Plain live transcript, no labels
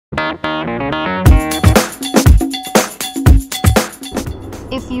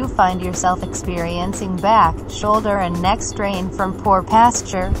If you find yourself experiencing back, shoulder and neck strain from poor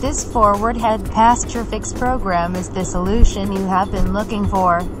posture, this forward head posture fix program is the solution you have been looking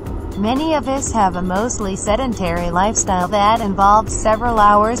for. Many of us have a mostly sedentary lifestyle that involves several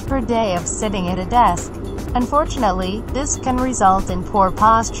hours per day of sitting at a desk. Unfortunately, this can result in poor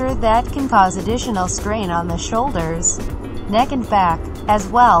posture that can cause additional strain on the shoulders, neck and back. As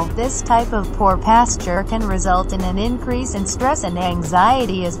well, this type of poor posture can result in an increase in stress and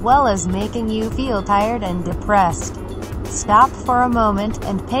anxiety as well as making you feel tired and depressed. Stop for a moment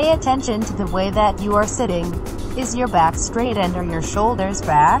and pay attention to the way that you are sitting. Is your back straight and are your shoulders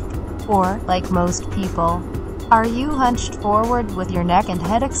back? Or, like most people, are you hunched forward with your neck and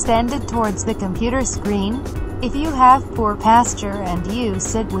head extended towards the computer screen? If you have poor posture and you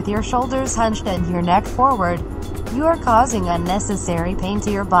sit with your shoulders hunched and your neck forward, you are causing unnecessary pain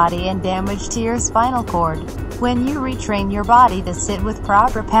to your body and damage to your spinal cord. When you retrain your body to sit with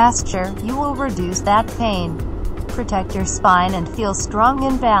proper posture, you will reduce that pain, protect your spine and feel strong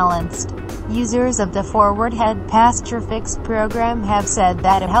and balanced. Users of the Forward Head Posture Fix program have said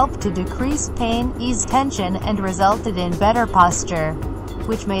that it helped to decrease pain, ease tension, and resulted in better posture,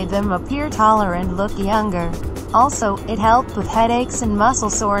 which made them appear taller and look younger. Also, it helped with headaches and muscle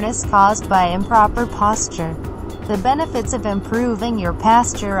soreness caused by improper posture. The benefits of improving your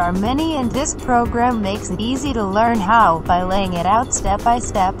posture are many, and this program makes it easy to learn how by laying it out step by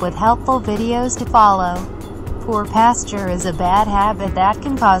step with helpful videos to follow. Poor posture is a bad habit that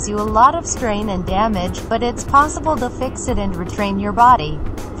can cause you a lot of strain and damage, but it's possible to fix it and retrain your body.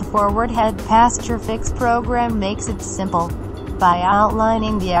 The Forward Head Posture Fix program makes it simple by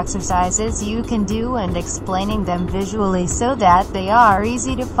outlining the exercises you can do and explaining them visually so that they are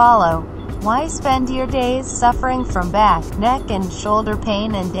easy to follow. Why spend your days suffering from back, neck and shoulder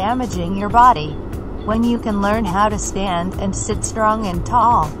pain and damaging your body, when you can learn how to stand and sit strong and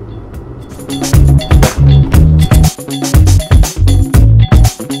tall?